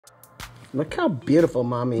Look how beautiful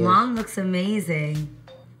Mommy is. Mom looks amazing.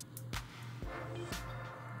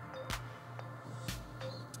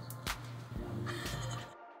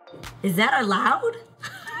 Is that allowed?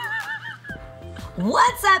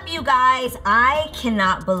 What's up, you guys? I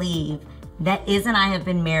cannot believe that Iz and I have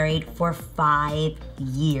been married for 5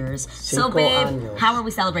 years. So, babe, how are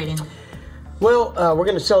we celebrating? Well, we're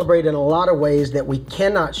going to celebrate in a lot of ways that we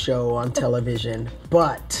cannot show on television,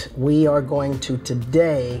 but we are going to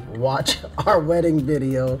today watch our wedding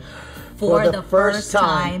video for the first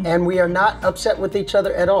time. And we are not upset with each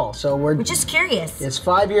other at all. So we're just curious. It's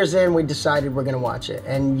 5 years in, we decided we're going to watch it,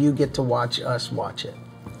 and you get to watch us watch it.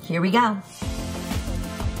 Here we go.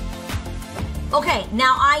 Okay,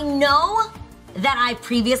 now I know that I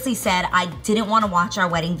previously said I didn't want to watch our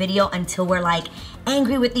wedding video until we're like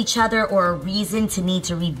angry with each other or a reason to need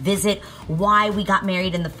to revisit why we got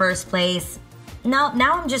married in the first place. Now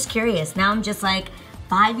I'm just curious. Now I'm just like,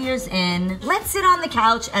 5 years in, let's sit on the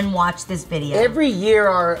couch and watch this video. Every year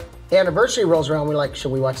our anniversary rolls around, we're like,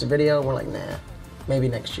 should we watch the video? And we're like, nah, maybe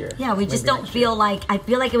next year. Yeah, we just don't feel like, I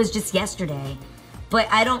feel like it was just yesterday. But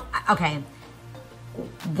I don't, okay.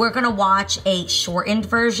 We're gonna watch a shortened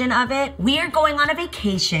version of it. We are going on a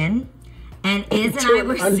vacation, and Iz and I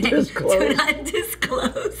were sitting to an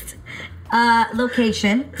undisclosed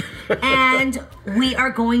location, and we are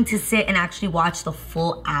going to sit and actually watch the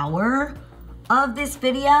full hour of this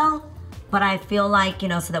video. But I feel like, you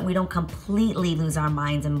know, so that we don't completely lose our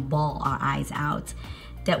minds and bawl our eyes out,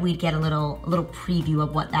 that we'd get a little preview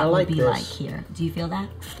of what that would be like here. Do you feel that?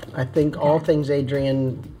 I think all things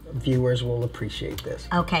Adrienne viewers will appreciate this.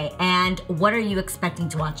 Okay, and what are you expecting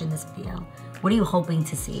to watch in this video? What are you hoping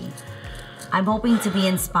to see? I'm hoping to be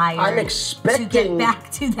inspired. I'm expecting to get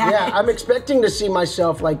back to that. Yeah, I'm expecting to see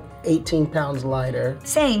myself like 18 pounds lighter.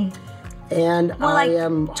 Same. And more I like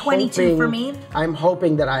am 22 hoping, for me. I'm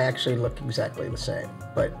hoping that I actually look exactly the same.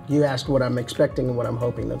 But you asked what I'm expecting and what I'm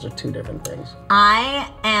hoping. Those are two different things.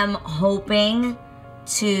 I am hoping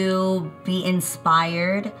to be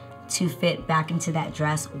inspired to fit back into that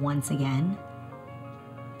dress once again.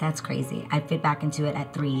 That's crazy. I fit back into it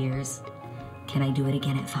at 3 years. Can I do it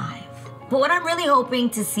again at 5? But what I'm really hoping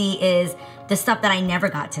to see is the stuff that I never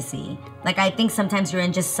got to see. Like, I think sometimes you're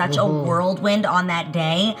in just such a whirlwind on that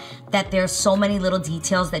day that there's so many little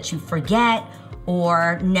details that you forget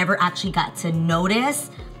or never actually got to notice.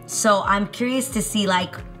 So I'm curious to see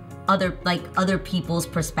like other people's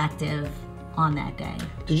perspective on that day.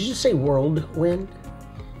 Did you just say whirlwind?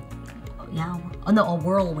 Yeah. Oh no, a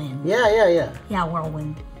whirlwind. Yeah. Yeah,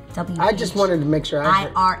 whirlwind. I just wanted to make sure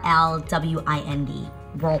IRLWIND.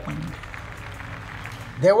 Whirlwind.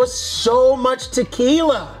 There was so much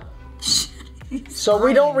tequila. So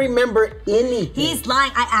we don't remember anything. He's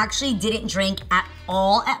lying. I actually didn't drink at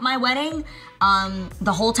all at my wedding.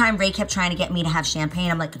 The whole time Ray kept trying to get me to have champagne.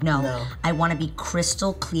 I'm like, no. I want to be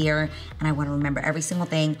crystal clear and I want to remember every single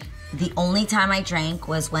thing. The only time I drank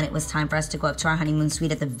was when it was time for us to go up to our honeymoon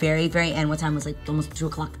suite at the very, very end. What time was like almost 2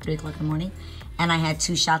 o'clock, 3 o'clock in the morning? And I had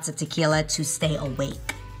 2 shots of tequila to stay awake.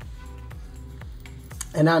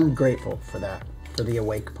 And I'm grateful for that, for the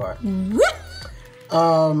awake part.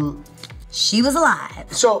 She was alive.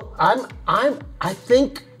 So I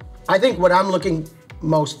think what I'm looking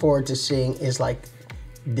most forward to seeing is like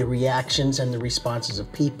the reactions and the responses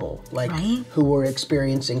of people, like who were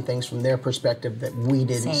experiencing things from their perspective that we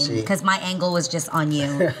didn't see. Because my angle was just on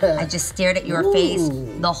you. I just stared at your face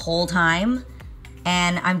the whole time.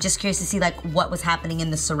 And I'm just curious to see like what was happening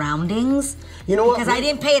in the surroundings. You know what? Because I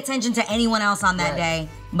didn't pay attention to anyone else on that day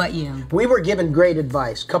but you. We were given great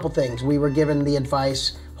advice. Couple things. We were given the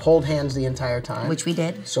advice, hold hands the entire time. Which we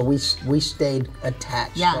did. So we stayed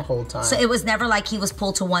attached the whole time. So it was never like he was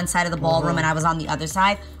pulled to one side of the ballroom and I was on the other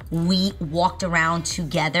side. We walked around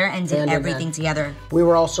together and did everything together. We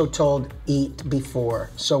were also told eat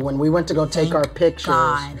before. So when we went to go take our pictures,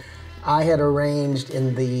 I had arranged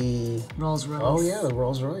in the Rolls Royce. Oh yeah, the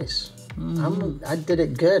Rolls Royce. I did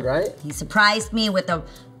it good, right? He surprised me with a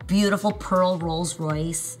beautiful pearl Rolls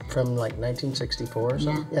Royce. From like 1964 or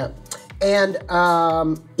something? Yeah. And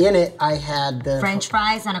in it, I had the French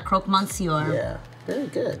fries and a croque monsieur. Yeah, very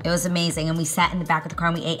good. It was amazing. And we sat in the back of the car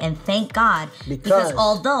and we ate. And thank God, because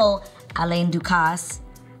although Alain Ducasse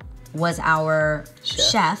was our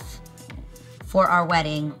chef for our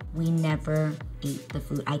wedding, we never ate the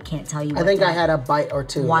food. I can't tell you what I think I had a bite or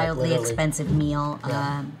two. Wildly expensive meal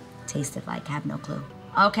tasted like. I have no clue.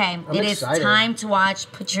 Okay, it is time to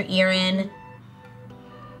watch. Put your ear in.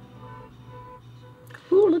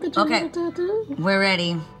 Ooh, look at you. Okay, we're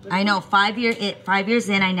ready. I know 5 years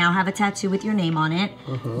in, I now have a tattoo with your name on it.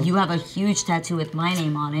 You have a huge tattoo with my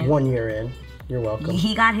name on it. 1 year in. You're welcome.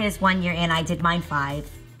 He got his 1 year and I did mine 5.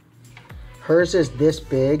 Hers is this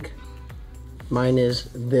big. Mine is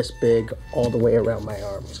this big all the way around my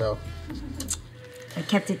arm, so. I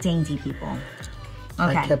kept it dainty, people.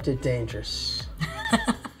 Okay. I kept it dangerous.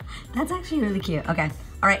 That's actually really cute. Okay.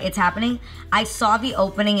 All right, it's happening. I saw the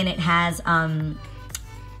opening and it has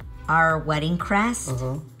our wedding crest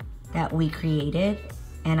that we created.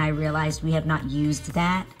 And I realized we have not used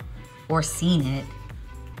that or seen it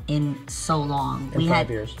in so long. We had 5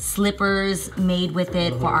 years. Slippers made with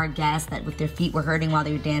it for our guests that with their feet were hurting while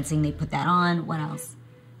they were dancing. They put that on. What else?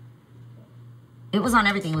 It was on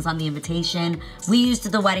everything. It was on the invitation. We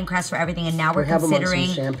used the wedding crest for everything, and now we're considering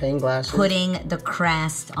champagne glasses. Putting the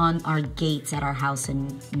crest on our gates at our house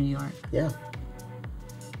in New York. Yeah.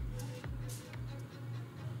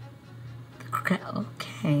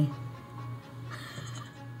 Okay.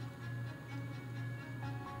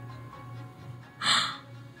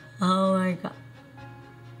 Oh my God.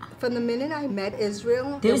 From the minute I met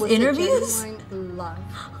Israel, there was interviews? A genuine love.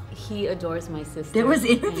 He adores my sister. There was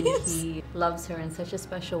interviews? And he loves her in such a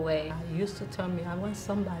special way. He used to tell me I want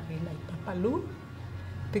somebody like Papa Lou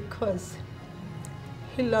because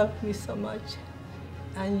he loved me so much.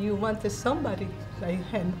 And you wanted somebody like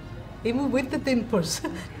him, even with the dimples.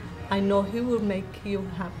 I know he will make you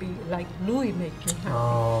happy like Louis make you happy.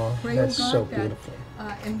 Oh, that's so beautiful.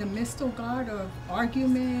 In the midst, oh God, of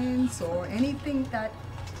arguments or anything that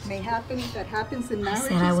may happen, that happens in marriage, I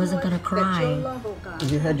said I wasn't going to cry. That your love, oh God,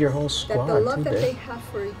 you had your whole squad, that the love too, that babe. they have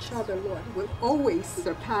for each other, Lord, will always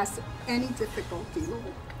surpass any difficulty, Lord.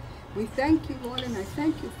 We thank you, Lord, and I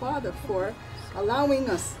thank you, Father, for allowing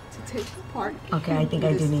us to take part. Okay, I think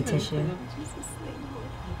I do need tissue.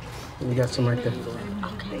 You got some right there.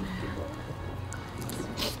 Okay.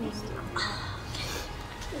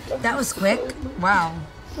 That was quick. Wow.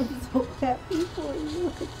 I'm so happy for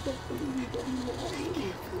you.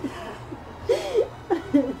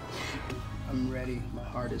 I'm ready. My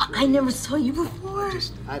heart is ready. I never saw you before.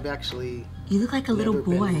 I've actually. You look like a little never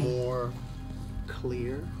boy. Been more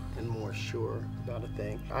clear and more sure about a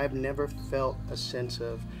thing. I've never felt a sense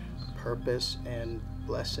of purpose and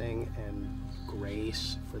blessing and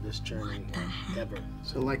grace for this journey ever.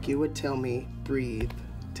 So, like you would tell me, breathe.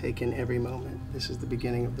 Take in every moment. This is the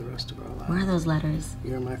beginning of the rest of our lives. Where are those letters?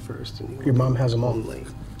 You're my first, and you Your mom has them all. only.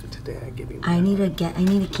 So today I give you. I need to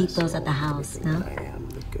keep those at the house. Everything No. that I am,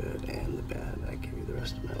 the good and the bad. I give you the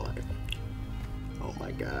rest of my life. Oh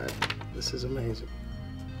my God, this is amazing.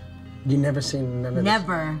 You never seen none of this?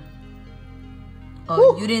 Never.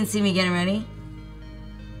 Oh, you didn't see me getting ready?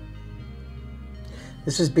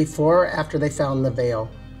 This is before or after they found the veil?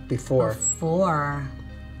 Before. Before.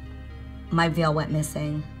 My veil went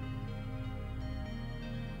missing.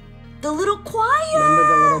 The little choir! Remember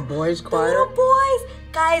the little boys choir? The little boys!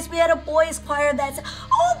 Guys, we had a boys choir that's...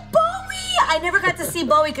 Oh, Bowie! I never got to see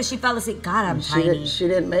Bowie because she fell asleep. God, I'm tiny. She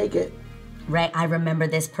didn't make it. Right, I remember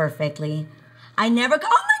this perfectly. I never... Oh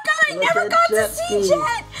my God, I Look never at got to Jet see Ski.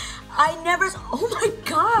 Jet! I never... Oh my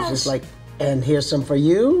gosh! It's just like, and here's some for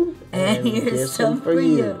you. And here's some for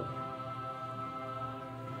you.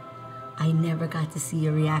 I never got to see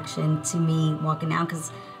your reaction to me walking down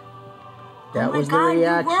because... That was oh my the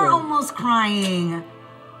reaction. God, you were almost crying.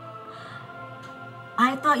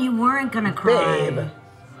 I thought you weren't gonna cry. Babe.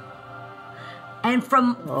 And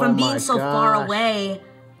from Oh being my so far gosh. away,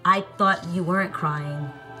 I thought you weren't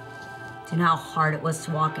crying. Do you know how hard it was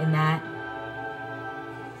to walk in that?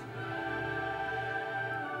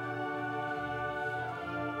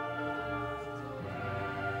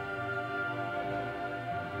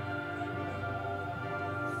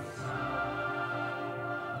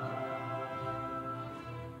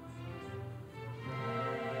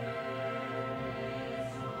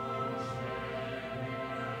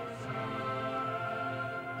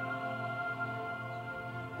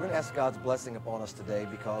 We're going to ask God's blessing upon us today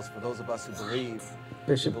because for those of us who believe,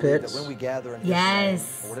 Bishop we believe Pitts. that when we gather in His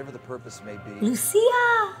Yes. name, or whatever the purpose may be, Lucia,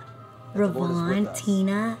 the Lord is with Ravon, us.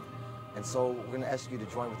 Tina. and so we're going to ask you to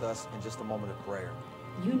join with us in just a moment of prayer.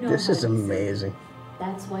 You know This how is to be silly. amazing.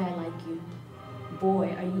 That's why I like you.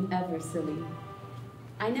 Boy, are you ever silly.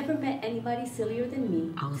 I never met anybody sillier than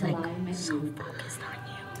me I was till like, I met so you. focused on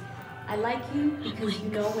you. I like you because you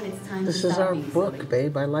know when it's time This to is stop our being book, silly.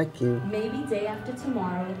 babe. I like you. Maybe day after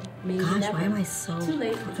tomorrow, maybe Gosh, never. why am I so Too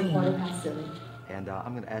late, it's a crying? quarter past silly. And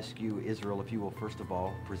I'm going to ask you, Israel, if you will first of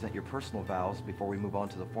all present your personal vows before we move on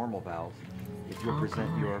to the formal vows. If you'll present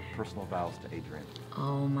your personal vows to Adrienne.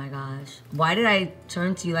 Oh my gosh. Why did I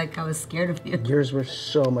turn to you like I was scared of you? Yours were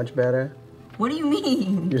so much better. What do you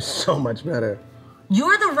mean? You're so much better.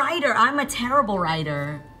 You're the writer. I'm a terrible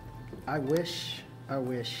writer. I wish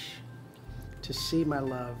to see my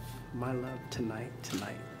love tonight.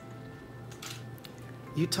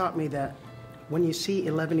 You taught me that when you see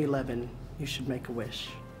 1111, you should make a wish.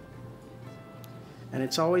 And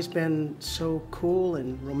it's always been so cool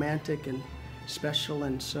and romantic and special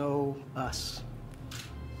and so us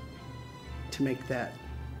to make that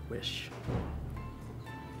wish.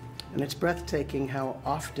 And it's breathtaking how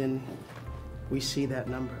often we see that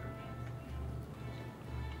number.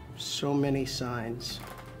 So many signs.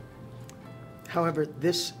 However,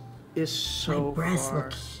 this is so My breasts far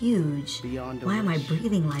look huge. beyond a Why am I wish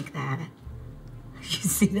breathing like that? You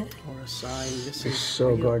see that? or a sign. This It's is so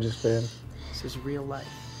real. gorgeous, man. This is real life.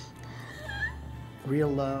 Real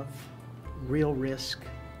love, real risk,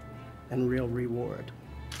 and real reward.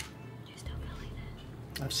 You're still feeling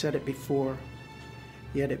it. I've said it before,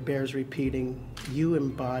 yet it bears repeating. You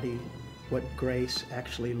embody what grace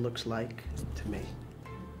actually looks like to me.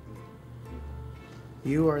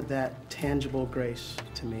 You are that tangible grace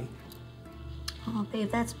to me. Oh, babe,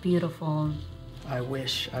 that's beautiful. I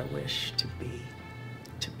wish to be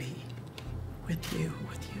with you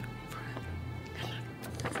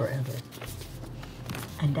forever. Forever.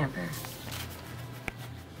 And ever.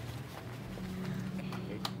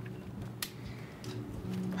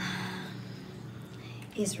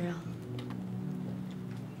 Israel.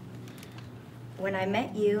 When I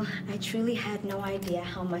met you, I truly had no idea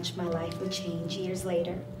how much my life would change years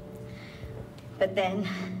later. But then,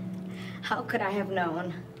 how could I have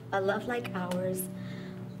known a love like ours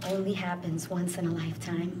only happens once in a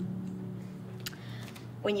lifetime?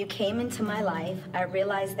 When you came into my life, I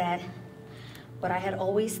realized that what I had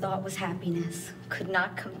always thought was happiness could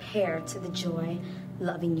not compare to the joy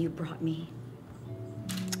loving you brought me.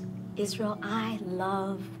 Israel, I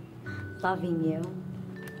love loving you.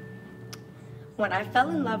 When I fell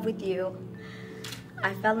in love with you,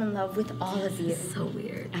 I fell in love with all of you. So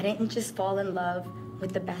weird. I didn't just fall in love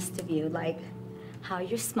with the best of you, like how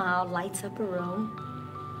your smile lights up a room,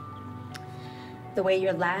 the way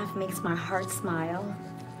your laugh makes my heart smile,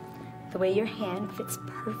 the way your hand fits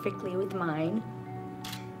perfectly with mine.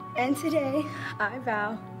 And today, I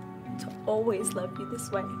vow to always love you this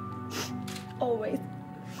way. Always,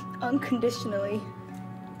 unconditionally,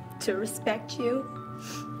 to respect you,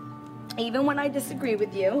 even when I disagree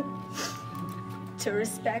with you, to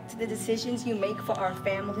respect the decisions you make for our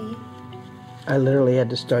family. I literally had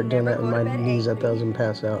to start doing that with my knees. I thought I was gonna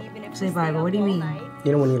pass out. Say, Bible, what do you mean?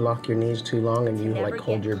 You know when you lock your knees too long and you Never like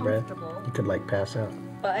hold get your breath? comfortable. You could like pass out.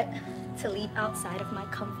 But to leap outside of my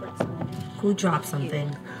comfort zone. Who dropped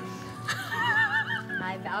something?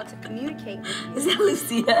 I vow to communicate with you. Is that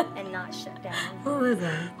Lucia? And not shut down. Who was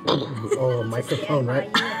that? Oh, a microphone, right?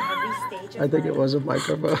 I think it was a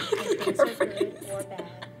microphone. Things are good or bad.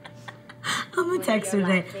 I'm gonna text her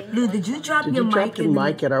today. Lou, did you drop Did your you mic? drop your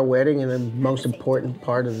mic at our wedding and the most important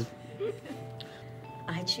part of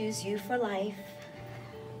I choose you for life.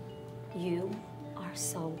 You are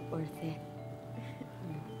so worth it.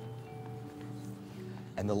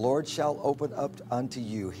 And the Lord shall open up unto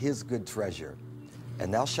you his good treasure.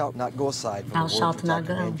 And thou shalt not go aside from Thou the shalt word which I not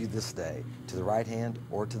go. command you this day, to the right hand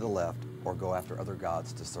or to the left, or go after other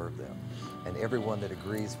gods to serve them. And everyone that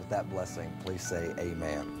agrees with that blessing, please say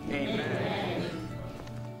amen. Amen.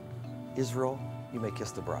 Israel, you may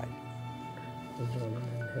kiss the bride.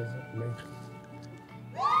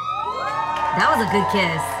 That was a good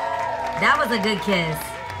kiss. That was a good kiss.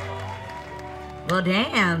 Well,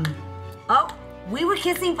 damn. Oh, we were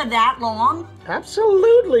kissing for that long?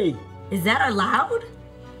 Absolutely. Is that allowed?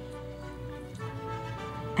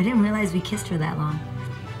 I didn't realize we kissed for that long.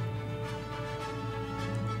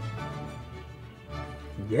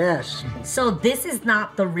 Yes. So this is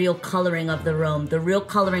not the real coloring of the room. The real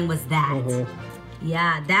coloring was that. Mm-hmm.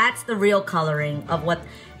 Yeah, that's the real coloring of what...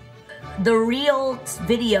 The real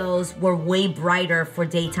videos were way brighter for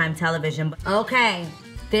daytime television. Okay,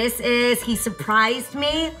 this is... He surprised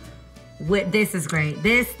me. This is great.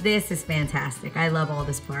 This is fantastic. I love all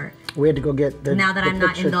this part. We had to go get the Now that I'm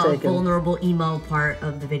not in the taken. vulnerable emo part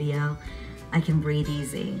of the video, I can breathe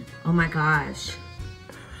easy. Oh my gosh.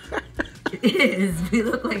 It is. We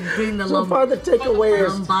look like doing the So far the takeaway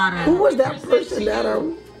is, lambada. who was that person that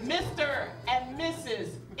Mr. and Mrs.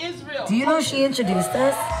 Israel. Do you know she introduced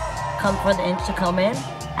us? Come for the inch to come in?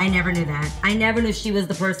 I never knew that. I never knew she was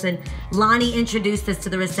the person. Lonnie introduced us to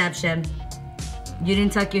the reception. You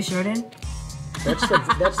didn't tuck your shirt in? That's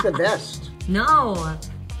the vest. No,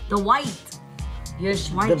 the white. Your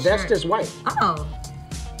white The vest shirt. is white. Oh.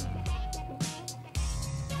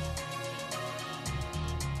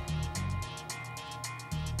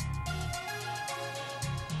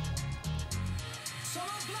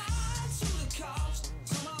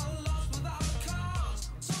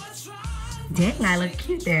 Dang, I look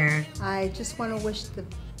cute there. I just want to wish the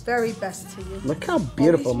very best to you. Look how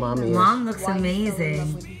beautiful Mommy is. Mom looks Why you fell in love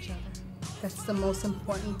amazing. with each other. That's the most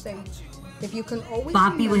important thing. If you can always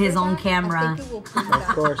Boppy with his own remember that, camera. I think it will bring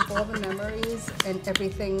back all the memories and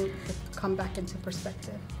everything to come back into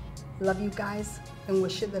perspective. Love you guys and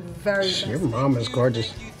wish you the very best. Your mom is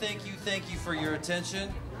gorgeous. Thank you for your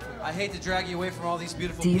attention. I hate to drag you away from all these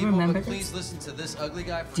beautiful Do you people, remember but please listen to this ugly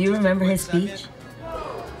guy. Do you remember his speech?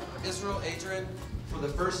 Israel, Adrienne, for the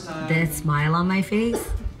first time. That smile on my face?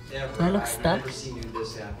 Ever, Do I look I've stuck? never seen you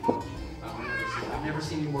this happy. I've never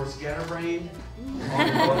seen you more scatterbrained.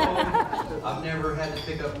 I've never had to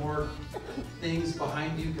pick up more things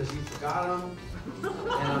behind you because you forgot them.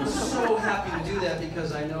 And I'm so happy to do that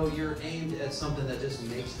because I know you're aimed at something that just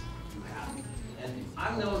makes you happy. And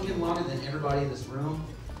I've known him longer than everybody in this room,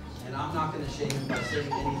 and I'm not going to shame him by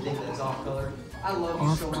saying anything that's off color. I love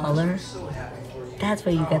you so much. Off color? I'm so happy for you. That's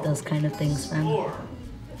where you get those kind of things from.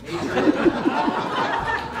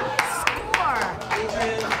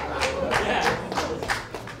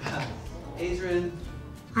 Adrienne,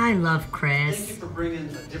 I love thank you Chris. for bringing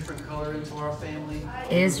a different color into our family.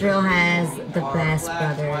 Israel has the Our best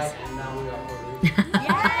black, brothers. white, and now we are Puerto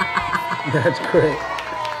Rican. That's great.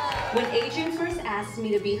 When Adrienne first asked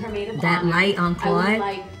me to be her maid of That honor, light on I Claude? was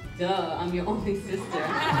like, duh, I'm your only sister.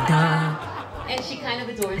 Duh. And she kind of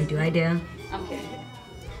adores me. I do. I'm kidding.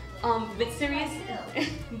 But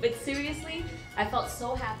seriously, I felt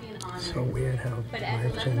so happy and honored. So weird how But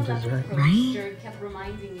as life changes, 11/11 right? approached, Jared kept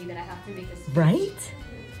reminding me that I have to make a speech. Right?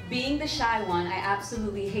 Being the shy one, I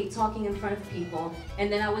absolutely hate talking in front of people.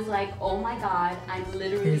 And then I was like, oh my God, I'm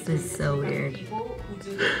literally This doing is this so in front weird. of people who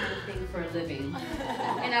do this kind of thing for a living.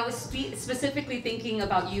 And I was specifically thinking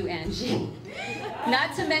about you, Angie.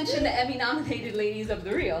 Not to mention the Emmy-nominated ladies of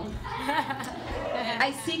The Real.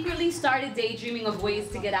 I secretly started daydreaming of ways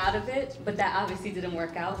to get out of it, but that obviously didn't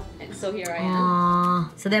work out, and so here I am.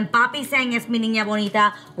 Aww. So then Papi sang Es Mi Niña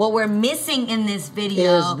Bonita. What we're missing in this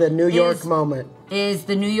video Is the New York moment. Is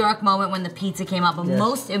the New York moment when the pizza came out, but Yes.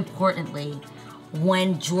 most importantly,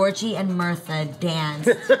 when Georgie and Mirtha danced.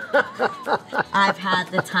 I've had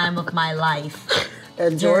the time of my life.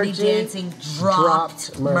 And Dirty Georgie Dancing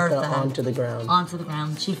dropped Mirtha onto the ground. Onto the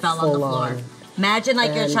ground. She fell on the Full floor. on. Imagine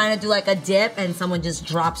like you're And- trying to do like a dip and someone just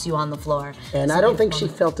drops you on the floor. And So I don't think she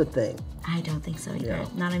beautiful. felt a thing. I don't think so either. Yeah.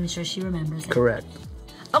 Not even sure she remembers it. Correct.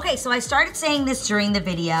 Okay, so I started saying this during the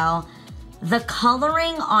video. The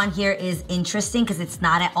coloring on here is interesting because it's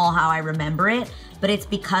not at all how I remember it, but it's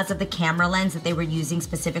because of the camera lens that they were using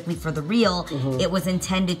specifically for the reel. It was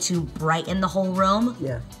intended to brighten the whole room.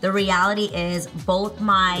 Yeah. The reality is both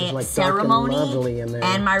my It was, like, dark and lovely ceremony in there.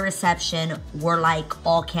 and my reception were like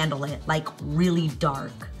all candlelit, like really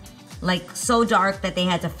dark. Like so dark that they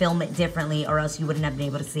had to film it differently or else you wouldn't have been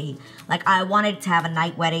able to see. Like I wanted to have a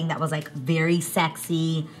night wedding that was like very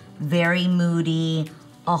sexy, very moody,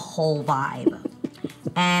 a whole vibe.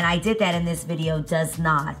 And I did that, and this video does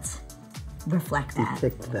not reflect You that.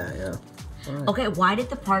 picked that, yeah. All right. Okay, why did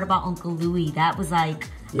the part about Uncle Louie, that was like,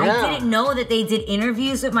 I Yeah. didn't know that they did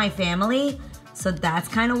interviews with my family, so that's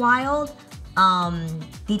kind of wild.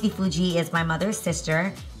 Titi Fuji is my mother's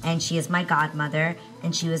sister, and she is my godmother,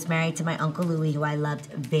 and she was married to my Uncle Louie, who I loved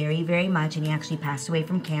very, very much, and he actually passed away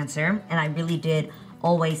from cancer, and I really did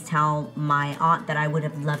always tell my aunt that I would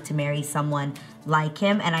have loved to marry someone like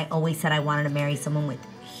him, and I always said I wanted to marry someone with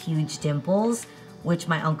huge dimples, which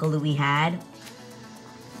my Uncle Louie had,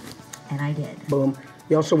 and I did. Boom.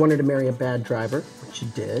 You also wanted to marry a bad driver, which you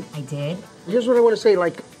did. I did. Here's what I want to say.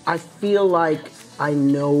 Like, I feel like I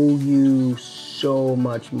know you so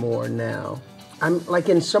much more now. I'm like,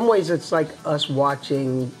 in some ways, it's like us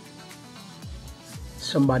watching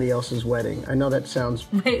somebody else's wedding. I know that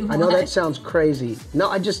sounds. Wait, I know what? that sounds crazy. No,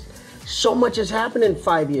 I just. So much has happened in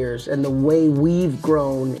 5 years, and the way we've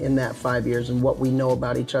grown in that 5 years, and what we know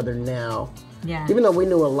about each other now. Yeah. Even though we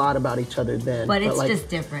knew a lot about each other then, But it's like, just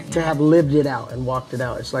different, to yeah. have lived it out and walked it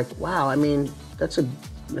out. It's like, wow. I mean, that's a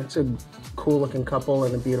cool looking couple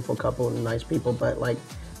and a beautiful couple and nice people, but like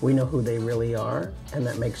we know who they really are, and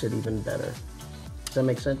that makes it even better. Does that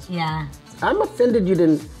make sense? Yeah. I'm offended you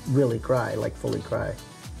didn't really cry, like fully cry.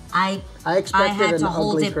 I expected had an to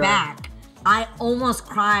hold ugly it cry. back. I almost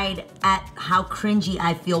cried at how cringy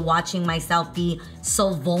I feel watching myself be so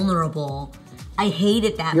vulnerable. I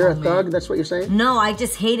hated that You're moment. a thug, that's what you're saying? No, I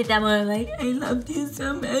just hated that moment. Like, I loved you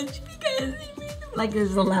so much because, like,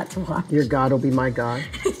 there's a lot to watch. Your God will be my God.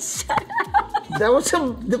 That was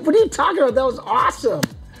what are you talking about? That was awesome.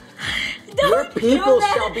 Your people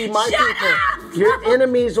shall be my people. Your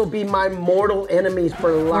enemies will be my mortal enemies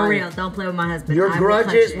for life. For real, don't play with my husband. Your I will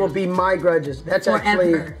grudges punch will you. be my grudges. That's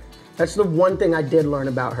Forever. That's the one thing I did learn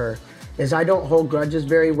about her, is I don't hold grudges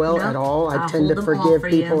very well at all. I tend to forgive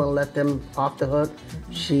people and let them off the hook.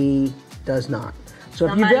 She does not.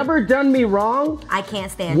 So if you've ever done me wrong, I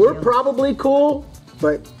can't stand you. We're probably cool,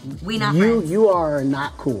 but we not friends. You are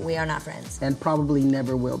not cool. We are not friends. And probably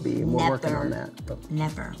never will be. We're working on that.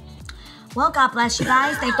 Never. Well, God bless you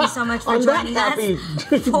guys. Thank you so much for joining us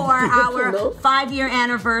for our 5-year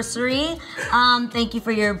anniversary. Thank you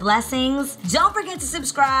for your blessings. Don't forget to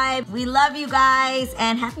subscribe. We love you guys,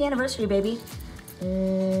 and happy anniversary, baby.